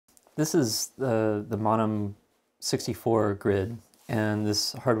This is the monome 64 grid, and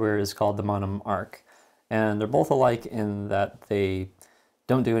this hardware is called the monome arc. And they're both alike in that they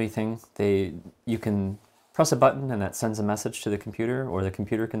don't do anything. You can press a button and that sends a message to the computer, or the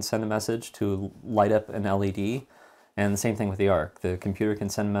computer can send a message to light up an LED. And the same thing with the arc. The computer can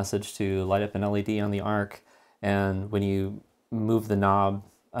send a message to light up an LED on the arc, and when you move the knob,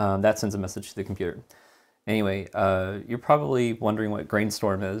 that sends a message to the computer. Anyway, you're probably wondering what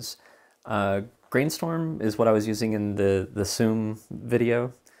grainstorm is. Grainstorm is what I was using in the soome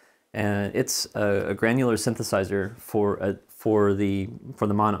video, and it's a granular synthesizer for the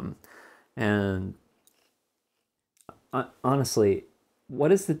monome. And honestly,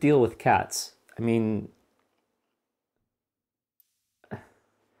 what is the deal with cats? I mean,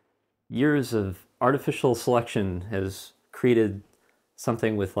 years of artificial selection has created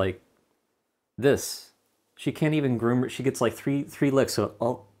something with like this. She can't even groom her. She gets like three licks of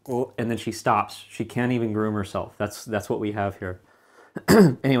oh, and then she stops. She can't even groom herself. That's what we have here.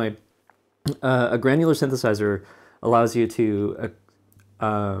 Anyway, a granular synthesizer allows you to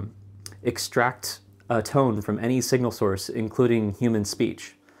extract a tone from any signal source, including human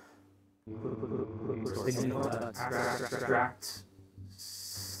speech. Extract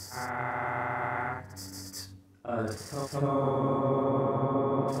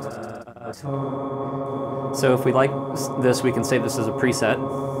So if we like this, we can save this as a preset.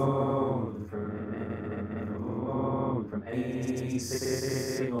 From any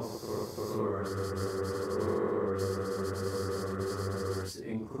signal source,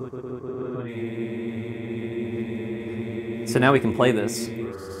 including... So now we can play this.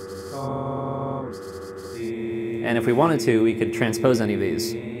 And if we wanted to, we could transpose any of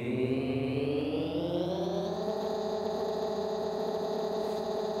these.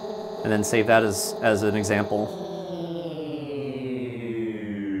 And then save that as an example.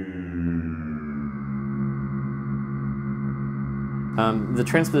 The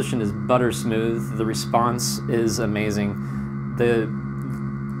transposition is butter smooth. The response is amazing.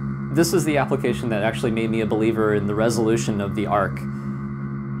 This is the application that actually made me a believer in the resolution of the arc.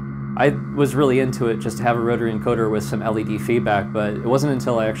 I was really into it just to have a rotary encoder with some LED feedback, but it wasn't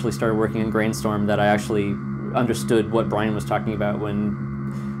until I actually started working in Grainstorm that I actually understood what Brian was talking about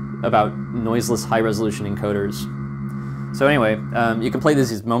about noiseless high-resolution encoders. So anyway, you can play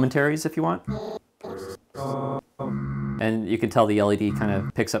these as momentaries if you want. And you can tell the LED kind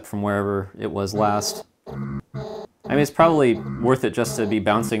of picks up from wherever it was last. I mean, it's probably worth it just to be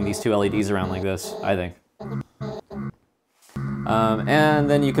bouncing these two LEDs around like this, I think. And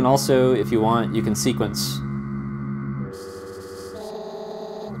then you can also, if you want, you can sequence. And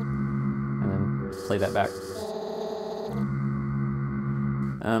then play that back.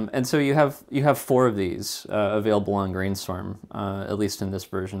 And so you have 4 of these available on Grainstorm, at least in this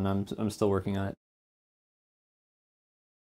version. I'm still working on it.